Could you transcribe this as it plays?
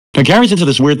Now, Gary's into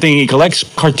this weird thing. He collects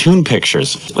cartoon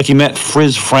pictures. Like, he met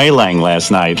Frizz Freylang last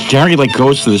night. Gary, like,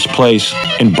 goes to this place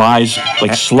and buys,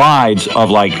 like, slides of,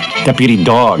 like, Deputy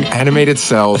Dog. Animated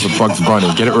cells of Bugs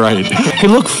Bunny. Get it right. Hey,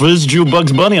 look, Frizz drew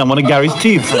Bugs Bunny on one of Gary's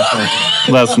teeth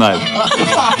last night.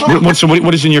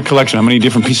 What is in your collection? How many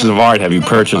different pieces of art have you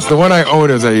purchased? The one I own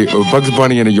is a Bugs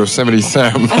Bunny and a Yosemite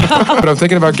Sam. But I'm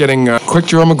thinking about getting Quick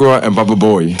Draw McGraw and Bubba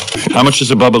Booey. How much does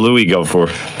a Bubba Louie go for?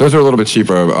 Those are a little bit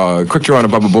cheaper. Quick Draw and a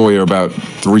Bubba Booey are about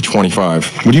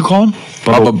 $3.25. What do you call him?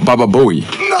 Bubba Booey.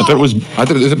 I thought it was... Is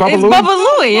it Bubba It's Louie?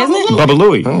 Bubba Louie, isn't it? Bubba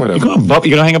Louie. Oh, whatever.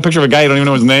 You're gonna hang a picture of a guy you don't even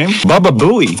know his name? Bubba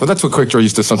Booey. Well, that's what Quick Draw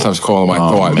used to sometimes call him, I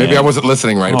thought. Man. Maybe I wasn't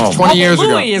listening right. It was 20 Bubba years ago.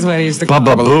 Louie is what he used to call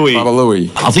Bubba Booey. Bubba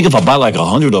Louie. I think if I buy like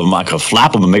 100 of them, I could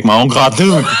flap them and make my own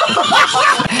cartoon.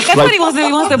 That's what he wants to do.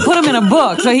 He wants to put them in a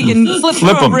book so he can flip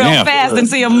through them real fast and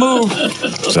see them move.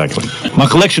 Exactly. My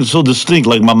collection's so distinct,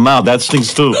 like my mouth. That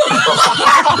stinks too.